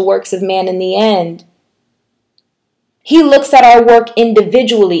judge the works of man in the end. He looks at our work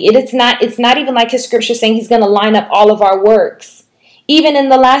individually. It's not even like his scripture saying he's going to line up all of our works. Even in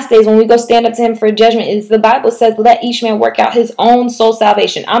the last days, when we go stand up to him for judgment, the Bible says, let each man work out his own soul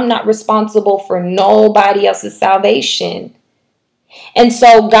salvation. I'm not responsible for nobody else's salvation. And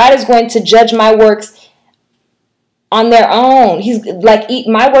so God is going to judge my works on their own. He's like,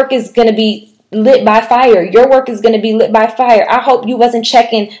 my work is going to be lit by fire. Your work is going to be lit by fire. I hope you wasn't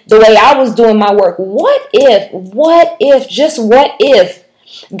checking the way I was doing my work. What if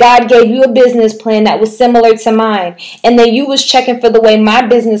God gave you a business plan that was similar to mine, and then you was checking for the way my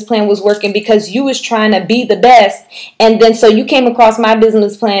business plan was working because you was trying to be the best, and then so you came across my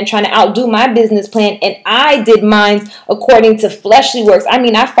business plan trying to outdo my business plan, and I did mine according to fleshly works. I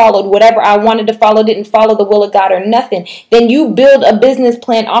mean, I followed whatever I wanted to follow, didn't follow the will of God or nothing. Then you build a business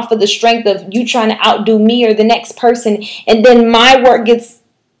plan off of the strength of you trying to outdo me or the next person, and then my work gets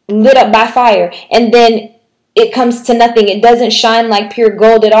lit up by fire, and then it comes to nothing. It doesn't shine like pure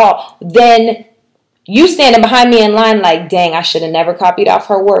gold at all. Then you standing behind me in line like, dang, I should have never copied off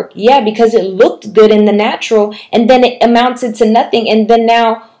her work. Yeah, because it looked good in the natural, and then it amounted to nothing. And then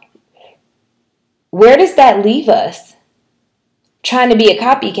now, where does that leave us? Trying to be a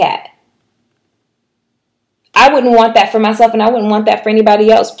copycat. I wouldn't want that for myself, and I wouldn't want that for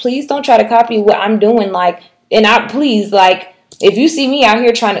anybody else. Please don't try to copy what I'm doing. If you see me out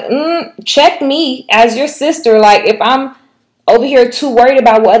here trying to check me as your sister, like if I'm over here too worried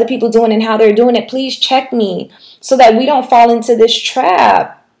about what other people are doing and how they're doing it, please check me so that we don't fall into this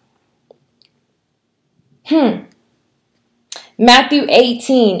trap. Matthew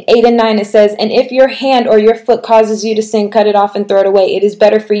 18:8-9, it says, and if your hand or your foot causes you to sin, cut it off and throw it away. It is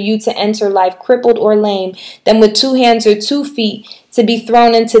better for you to enter life crippled or lame than with 2 hands or 2 feet to be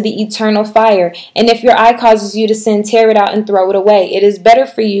thrown into the eternal fire. And if your eye causes you to sin, tear it out and throw it away. It is better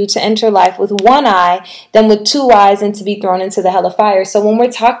for you to enter life with 1 eye than with 2 eyes and to be thrown into the hell of fire. So when we're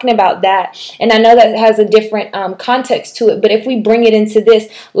talking about that, and I know that has a different context to it, but if we bring it into this,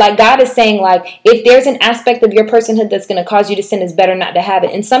 like God is saying, like if there's an aspect of your personhood that's going to cause you to sin, it's better not to have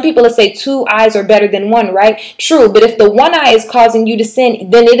it. And some people will say 2 eyes are better than 1, right? True, but if the 1 eye is causing you to sin,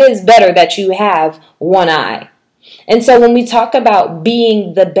 then it is better that you have 1 eye. And so when we talk about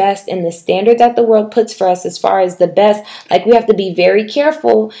being the best and the standard that the world puts for us as far as the best, like we have to be very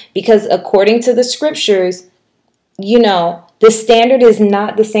careful because according to the scriptures, the standard is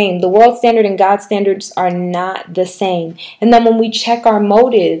not the same. The world standard and God's standards are not the same. And then when we check our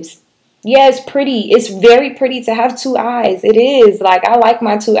motives, yeah, it's pretty. It's very pretty to have 2 eyes. It is. Like, I like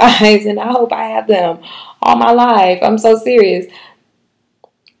my 2 eyes and I hope I have them all my life. I'm so serious.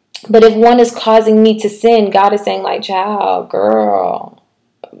 But if one is causing me to sin, God is saying like, child, girl,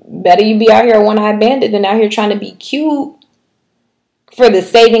 better you be out here a one-eyed bandit than out here trying to be cute for the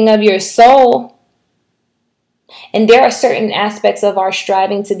saving of your soul. And there are certain aspects of our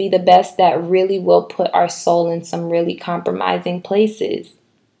striving to be the best that really will put our soul in some really compromising places.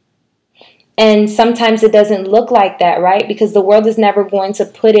 And sometimes it doesn't look like that, right? Because the world is never going to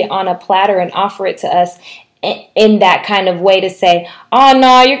put it on a platter and offer it to us in that kind of way to say, oh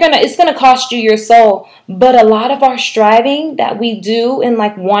no, it's gonna cost you your soul. But a lot of our striving that we do and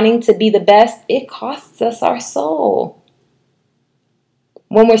like wanting to be the best, it costs us our soul.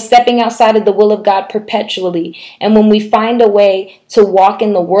 When we're stepping outside of the will of God perpetually, and when we find a way to walk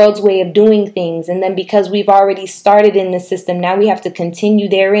in the world's way of doing things, and then because we've already started in the system, now we have to continue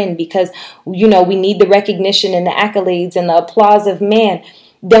therein because we need the recognition and the accolades and the applause of man,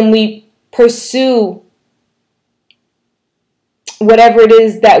 then we pursue whatever it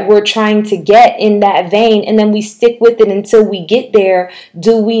is that we're trying to get in that vein, and then we stick with it until we get there.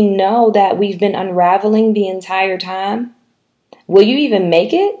 Do we know that we've been unraveling the entire time? Will you even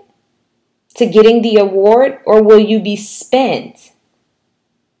make it to getting the award, or will you be spent?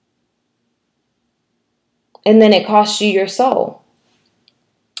 And then it costs you your soul.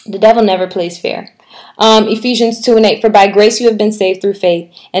 The devil never plays fair. Ephesians 2:8, for by grace you have been saved through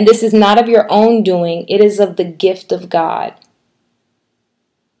faith, and this is not of your own doing, it is of the gift of God.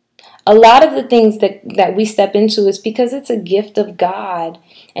 A lot of the things that we step into is because it's a gift of God.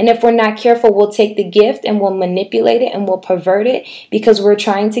 And if we're not careful, we'll take the gift and we'll manipulate it and we'll pervert it because we're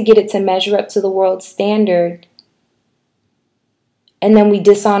trying to get it to measure up to the world's standard. And then we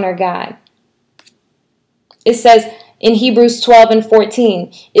dishonor God. It says in Hebrews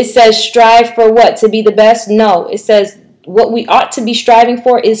 12:14, it says strive for what? To be the best? No, it says what we ought to be striving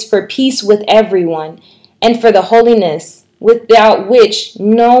for is for peace with everyone and for the holiness, without which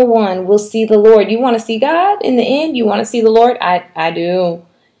no one will see the Lord. You want to see God in the end? You want to see the Lord? I do.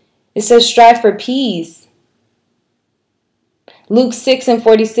 It says strive for peace. Luke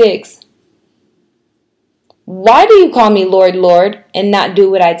 6:46. Why do you call me Lord, Lord, and not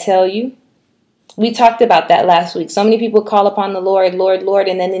do what I tell you? We talked about that last week. So many people call upon the Lord, Lord, Lord,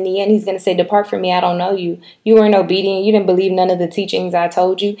 and then in the end, he's going to say, depart from me, I don't know you. You weren't obedient. You didn't believe none of the teachings I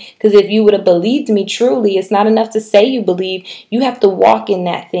told you. Because if you would have believed me truly, it's not enough to say you believe. You have to walk in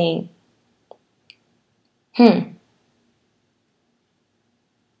that thing.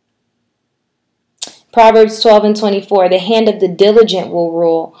 Proverbs 12:24, the hand of the diligent will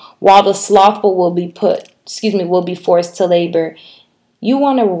rule, while the slothful will be forced to labor. You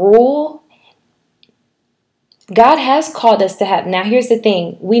want to rule? God has called us to have. Now, here's the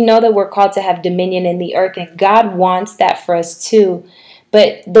thing. We know that we're called to have dominion in the earth, and God wants that for us too.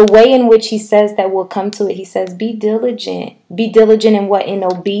 But the way in which he says that we'll come to it, he says, be diligent. Be diligent in what? In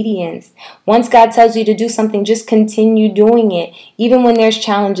obedience. Once God tells you to do something, just continue doing it. Even when there's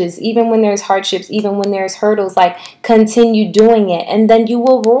challenges, even when there's hardships, even when there's hurdles, like continue doing it. And then you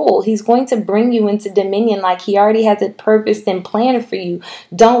will rule. He's going to bring you into dominion like he already has it purposed and planned for you.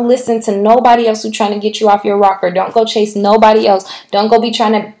 Don't listen to nobody else who's trying to get you off your rocker. Don't go chase nobody else. Don't go be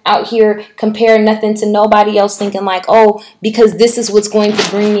trying to out here compare nothing to nobody else thinking like, oh, because this is what's going to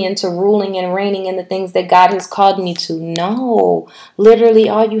bring me into ruling and reigning in the things that God has called me to. No, literally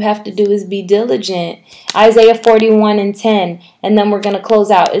all you have to do is be diligent. Isaiah 41:10, and then we're going to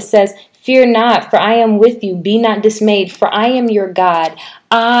close out. It says, fear not, for I am with you. Be not dismayed, for I am your God.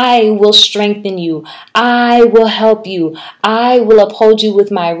 I will strengthen you. I will help you. I will uphold you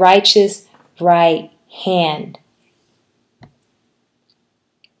with my righteous right hand.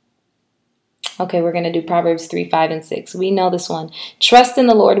 Okay, we're going to do Proverbs 3:5-6. We know this one. Trust in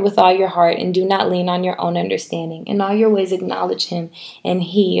the Lord with all your heart and do not lean on your own understanding. In all your ways acknowledge him, and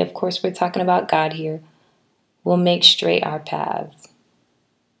he, of course we're talking about God here, will make straight our paths.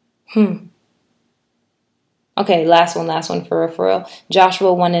 Okay, last one for real.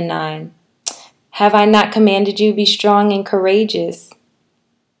 Joshua 1:9. Have I not commanded you, be strong and courageous?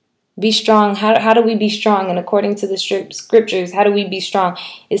 Be strong. How do we be strong? And according to the scriptures, how do we be strong?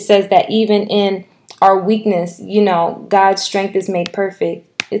 It says that even in our weakness, God's strength is made perfect.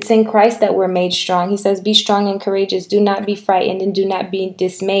 It's in Christ that we're made strong. He says, be strong and courageous. Do not be frightened and do not be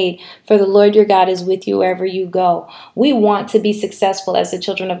dismayed, for the Lord your God is with you wherever you go. We want to be successful as the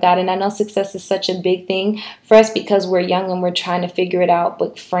children of God. And I know success is such a big thing for us because we're young and we're trying to figure it out.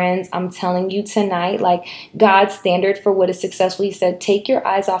 But friends, I'm telling you tonight, like God's standard for what is successful, he said, take your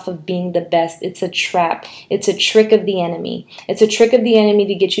eyes off of being the best. It's a trap. It's a trick of the enemy. It's a trick of the enemy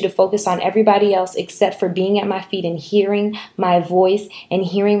to get you to focus on everybody else except for being at my feet and hearing my voice and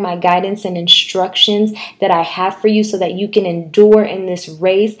hearing my guidance and instructions that I have for you so that you can endure in this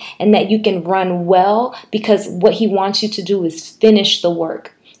race and that you can run well, because what he wants you to do is finish the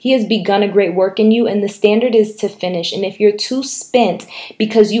work. He has begun a great work in you, and the standard is to finish. And if you're too spent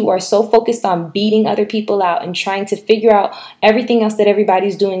because you are so focused on beating other people out and trying to figure out everything else that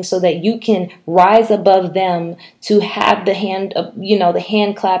everybody's doing so that you can rise above them to have the hand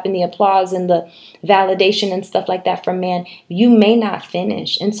clap and the applause and the validation and stuff like that from man, you may not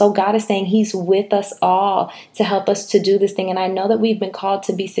finish. And so God is saying he's with us all to help us to do this thing. And I know that we've been called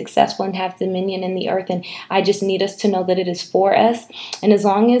to be successful and have dominion in the earth. And I just need us to know that it is for us. And as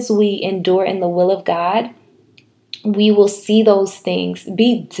long as we endure in the will of God, we will see those things.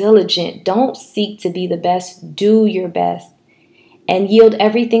 Be diligent. Don't seek to be the best. Do your best. And yield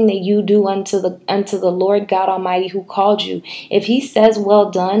everything that you do unto the Lord God Almighty who called you. If he says,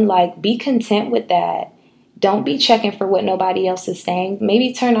 well done, like be content with that. Don't be checking for what nobody else is saying.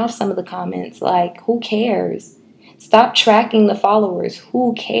 Maybe turn off some of the comments. Like, who cares? Stop tracking the followers.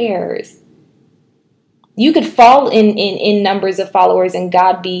 Who cares? You could fall in numbers of followers and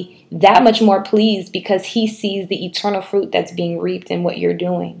God be that much more pleased because he sees the eternal fruit that's being reaped in what you're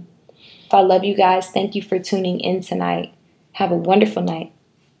doing. I love you guys. Thank you for tuning in tonight. Have a wonderful night.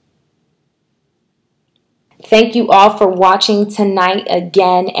 Thank you all for watching tonight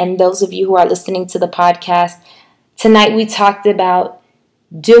again. And those of you who are listening to the podcast, tonight we talked about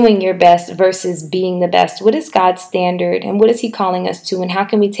doing your best versus being the best. What is God's standard and what is he calling us to? And how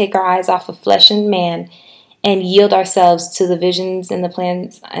can we take our eyes off of flesh and man and yield ourselves to the visions and the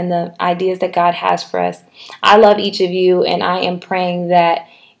plans and the ideas that God has for us? I love each of you, and I am praying that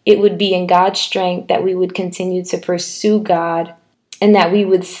it would be in God's strength that we would continue to pursue God and that we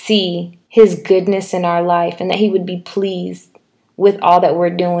would see his goodness in our life and that he would be pleased with all that we're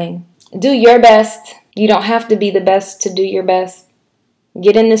doing. Do your best. You don't have to be the best to do your best.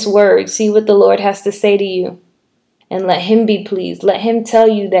 Get in this word. See what the Lord has to say to you and let him be pleased. Let him tell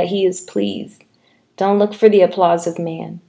you that he is pleased. Don't look for the applause of man.